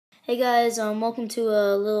Hey guys, welcome to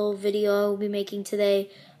a little video I'll be making today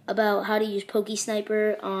about how to use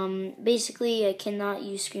pokesniper. Basically I cannot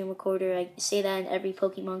use screen recorder. I say that in every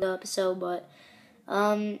Pokemon Go episode, but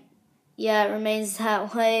yeah, it remains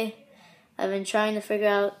that way. I've been trying to figure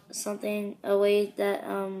out a way that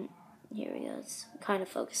here we go. It's kind of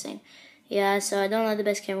focusing. Yeah, so I don't have the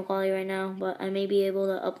best camera quality right now, but I may be able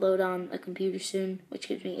to upload on a computer soon, which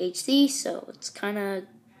gives me HD, so it's kind of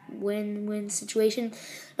win-win situation.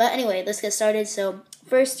 But anyway, let's get started. So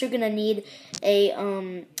first you're gonna need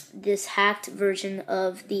a this hacked version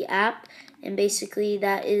of the app, and basically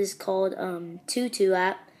that is called Tutu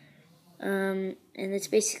app. And it's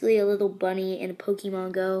basically a little bunny in a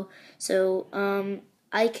Pokemon Go. So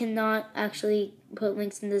I cannot actually put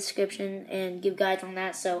links in the description and give guides on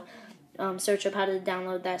that, so search up how to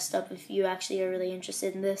download that stuff if you actually are really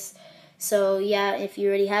interested in this. So yeah, if you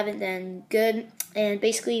already have it, then good. And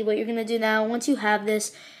basically what you're going to do now, once you have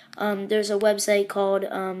this, there's a website called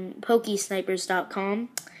pokesnipers.com.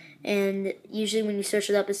 And usually when you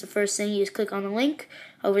search it up, it's the first thing. You just click on the link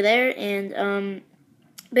over there, and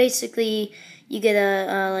basically you get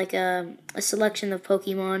a selection of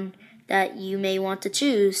Pokemon that you may want to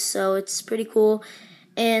choose. So it's pretty cool.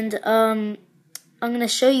 And I'm going to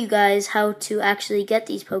show you guys how to actually get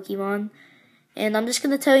these Pokemon. And I'm just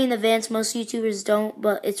going to tell you in advance, most YouTubers don't,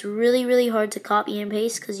 but it's really, really hard to copy and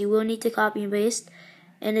paste, because you will need to copy and paste,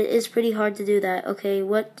 and it is pretty hard to do that. Okay,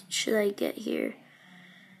 what should I get here?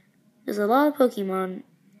 There's a lot of Pokemon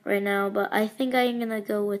right now, but I think I'm going to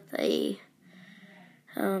go with I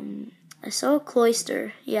saw a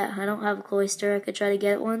Cloyster. Yeah, I don't have a Cloyster. I could try to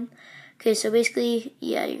get one. Okay, so basically,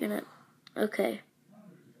 yeah, you're going to, okay.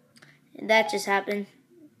 And that just happened.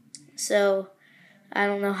 So I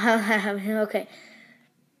don't know how that happened. Okay.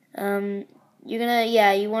 You're gonna,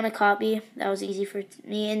 yeah, you want to copy. That was easy for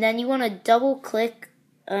me. And then you want to double click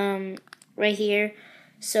right here,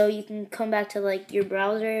 so you can come back to like your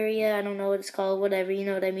browser area. I don't know what it's called, whatever, you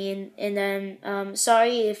know what I mean. And then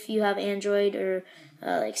sorry if you have Android or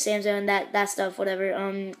like Samsung, that stuff,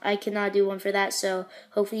 whatever. I cannot do one for that, so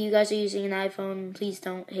hopefully you guys are using an iPhone. Please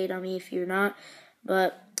don't hate on me if you're not.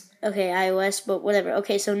 But okay, iOS, but whatever.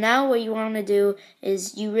 Okay, so now what you want to do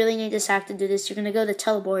is, you really need this hack to do this. You're going to go to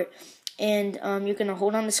teleport, and you're going to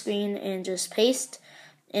hold on the screen and just paste,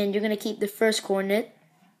 and you're going to keep the first coordinate.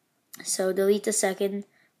 So delete the second.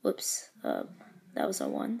 Whoops, that was a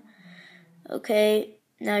 1. Okay,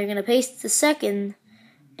 now you're going to paste the second,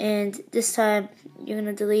 and this time you're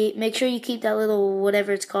going to delete. Make sure you keep that little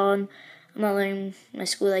whatever it's called. I'm not learning my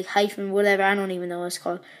school, like hyphen, whatever. I don't even know what it's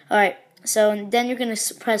called. Alright. So then you're going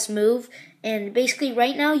to press move, and basically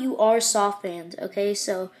right now you are soft banned, okay?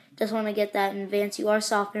 So just want to get that in advance. You are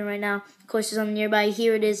soft banned right now. Of course, it's on nearby.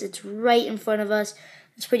 Here it is. It's right in front of us.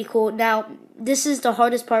 It's pretty cool. Now, this is the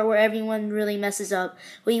hardest part where everyone really messes up.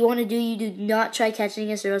 What you want to do, you do not try catching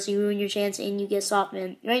this, or else you ruin your chance and you get soft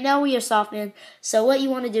banned. Right now we are soft banned. So what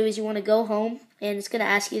you want to do is you want to go home, and it's going to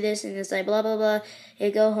ask you this, and it's like blah, blah, blah.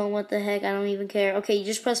 Hey, go home. What the heck? I don't even care. Okay, you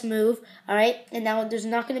just press move, all right? And now there's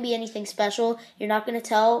not going to be anything special. You're not going to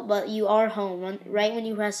tell, but you are home. Right when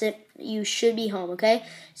you press it, you should be home, okay?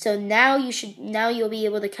 So now you'll be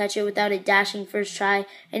able to catch it without it dashing first try.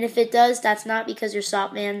 And if it does, that's not because you're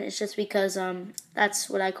soft banned. It's just because that's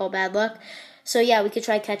what I call bad luck. So yeah, we could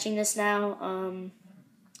try catching this now.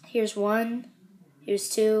 Here's 1, here's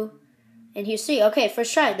 2, and here's 3. Okay,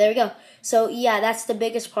 first try. There we go. So yeah, that's the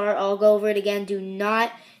biggest part. I'll go over it again. Do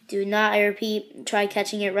not, I repeat, try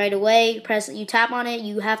catching it right away. You tap on it.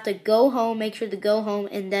 You have to go home. Make sure to go home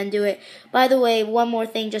and then do it. By the way, one more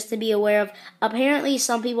thing just to be aware of. Apparently,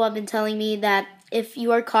 some people have been telling me that if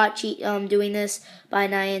you are caught doing this by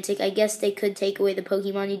Niantic, I guess they could take away the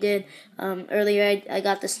Pokemon you did. Earlier, I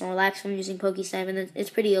got the Snorlax from using Pokesniper, and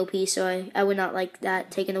it's pretty OP, so I would not like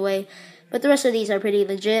that taken away. But the rest of these are pretty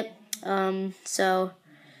legit. So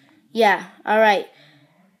yeah, alright.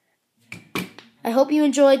 I hope you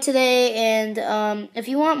enjoyed today, and if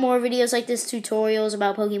you want more videos like this, tutorials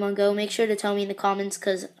about Pokemon Go, make sure to tell me in the comments,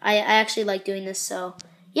 because I actually like doing this. So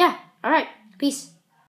yeah, alright, peace.